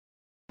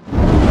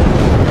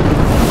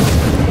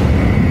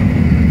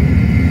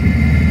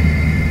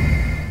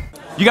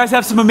You guys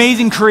have some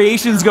amazing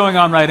creations going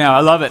on right now.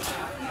 I love it.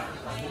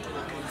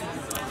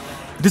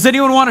 Does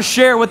anyone want to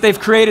share what they've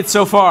created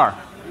so far?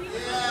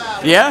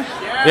 Yeah?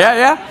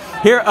 Yeah?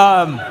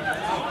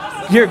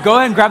 Here, go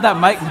ahead and grab that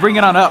mic and bring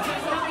it on up.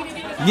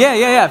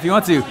 Yeah, if you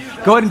want to.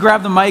 Go ahead and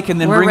grab the mic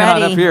and then bring it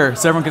on up here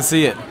so everyone can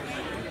see it.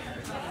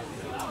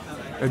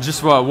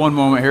 Just one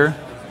moment here.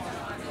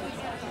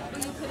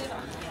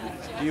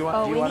 Do you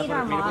want me to put it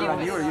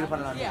on you or you to put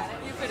it on me? Yeah,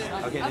 you put it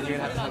on. Okay, then you're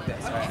going to have to take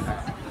this. All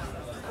right.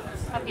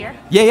 Up here?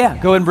 Yeah.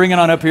 Go ahead and bring it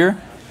on up here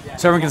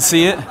so everyone can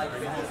see it.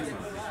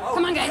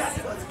 Come on, guys.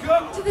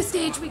 To the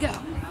stage we go.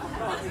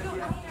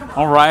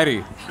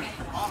 Alrighty.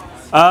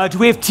 Do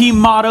we have team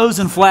mottos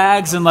and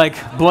flags and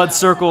like blood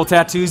circle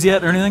tattoos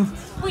yet or anything?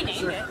 We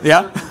named it.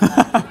 Yeah?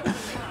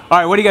 All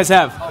right, what do you guys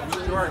have?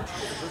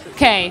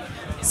 Okay,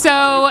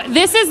 so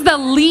this is the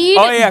lead.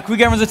 Oh yeah, can we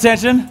get everyone's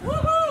attention?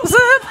 What's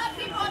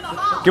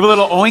up? Give a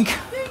little oink.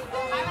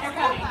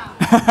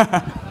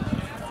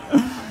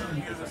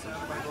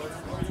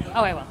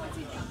 Oh, I will.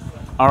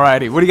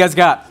 Alrighty, what do you guys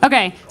got?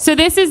 Okay, so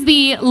this is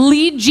the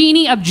Lead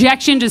Genie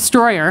Objection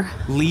Destroyer.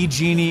 Lead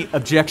Genie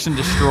Objection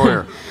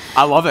Destroyer.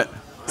 I love it.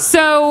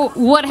 So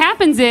what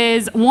happens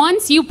is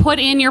once you put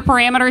in your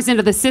parameters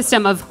into the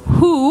system of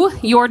who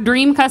your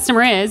dream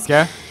customer is,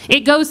 okay,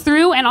 it goes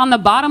through and on the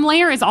bottom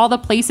layer is all the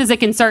places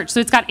it can search. So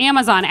it's got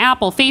Amazon,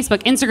 Apple,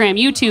 Facebook,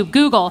 Instagram, YouTube,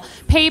 Google,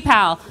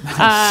 PayPal,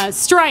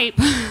 Stripe,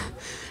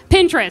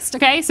 Pinterest,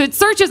 okay? So it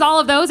searches all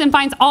of those and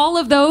finds all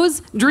of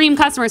those dream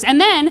customers. And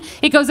then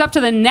it goes up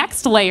to the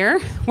next layer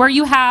where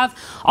you have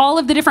all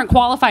of the different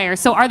qualifiers.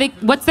 So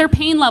what's their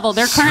pain level,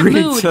 their current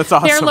mood, That's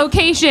awesome. their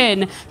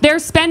location, their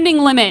spending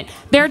limit,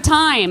 their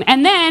time.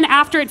 And then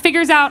after it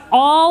figures out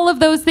all of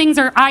those things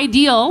are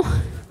ideal,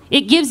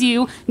 it gives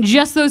you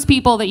just those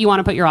people that you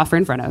want to put your offer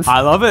in front of.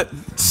 I love it.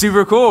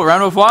 Super cool.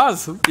 Round of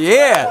applause.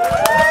 Yeah.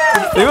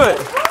 Let's do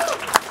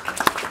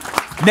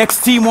it.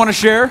 Next team want to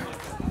share?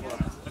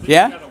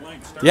 Yeah?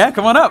 Yeah,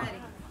 come on up.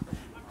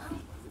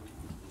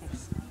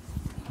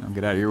 I'll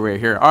get out of your way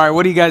here. All right,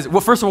 what do you guys, well,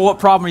 first of all, what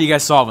problem are you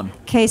guys solving?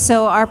 Okay,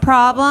 so our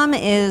problem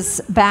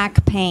is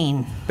back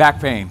pain.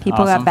 Back pain.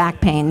 People Awesome. got back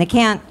pain. They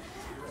can't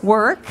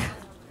work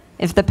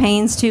if the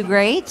pain's too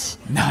great.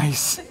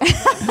 Nice.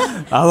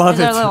 I love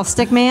There's it. our little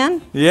stick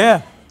man.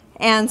 Yeah.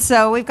 And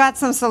so we've got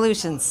some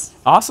solutions.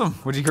 Awesome.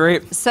 What'd you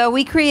create? So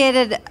we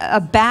created a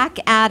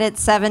Back at It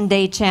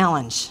 7-day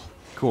challenge.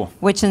 Cool.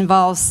 Which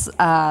involves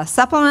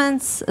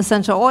supplements,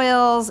 essential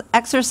oils,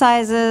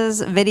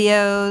 exercises,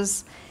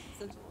 videos,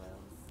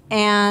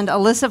 and a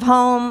list of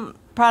home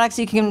products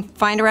you can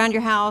find around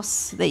your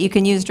house that you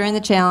can use during the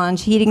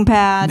challenge. Heating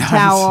pad,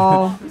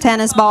 towel,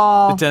 tennis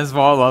ball. The tennis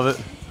ball, I love it.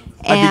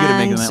 I'd be good at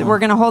making that And one. we're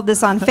going to hold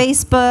this on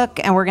Facebook,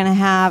 and we're going to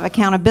have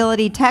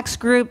accountability text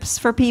groups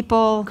for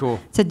people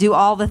to do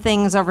all the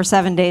things over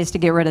 7 days to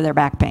get rid of their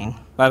back pain.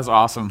 That is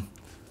awesome.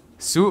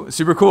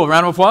 Super cool.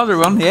 Round of applause,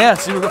 everyone. Yeah,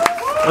 super cool.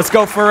 Let's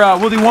go for,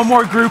 we'll do one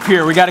more group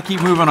here. We got to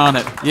keep moving on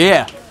it.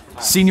 Yeah.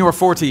 Senior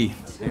 40.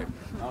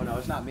 Oh, no,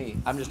 it's not me.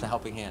 I'm just a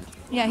helping hand.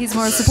 Yeah, he's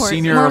more support.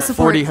 Senior more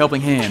support. 40 helping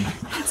hand.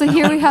 So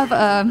here we have,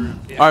 all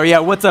right, yeah,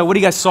 what are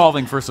you guys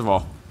solving, first of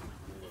all?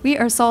 we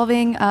are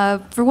solving,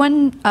 for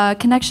one,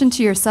 connection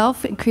to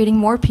yourself and creating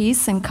more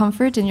peace and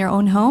comfort in your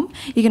own home.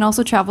 You can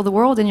also travel the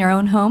world in your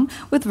own home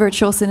with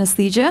virtual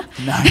synesthesia.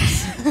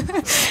 Nice.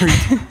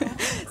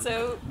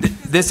 So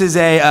this is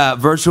a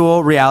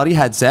virtual reality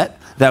headset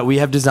that we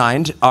have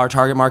designed. Our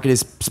target market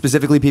is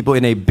specifically people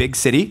in a big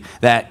city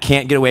that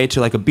can't get away to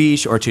like a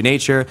beach or to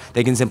nature.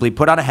 They can simply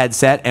put on a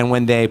headset, and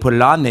when they put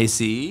it on, they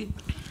see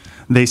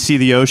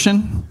the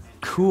ocean.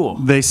 Cool.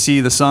 They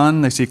see the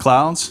sun. They see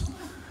clouds.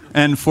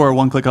 And for a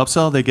one-click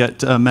upsell, they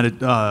get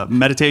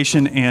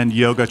meditation and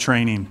yoga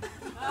training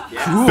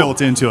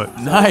built into it.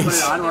 Nice. Put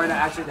it on. We're gonna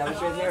actually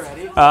demonstrate here.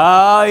 Ready?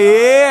 Oh,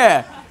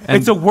 yeah.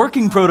 It's a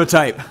working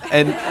prototype.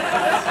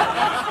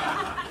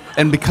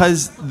 And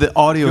because the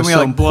audio is so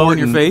like blow in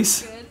important, your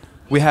face?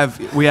 we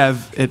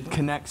have it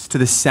connects to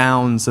the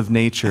sounds of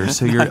nature,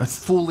 so you're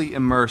fully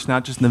immersed,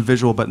 not just in the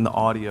visual, but in the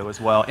audio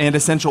as well. And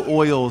essential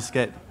oils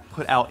get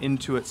put out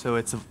into it, so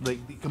it's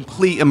like the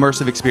complete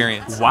immersive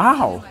experience.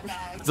 Wow.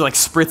 Is it like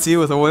spritz you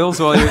with oils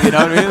while you're, you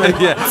know what I mean? Like,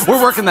 yeah.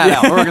 We're working that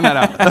out. We're working that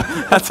out.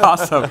 That's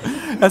awesome.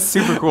 That's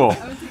super cool.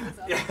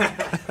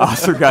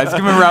 Awesome, guys.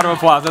 Give me a round of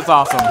applause. That's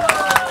awesome.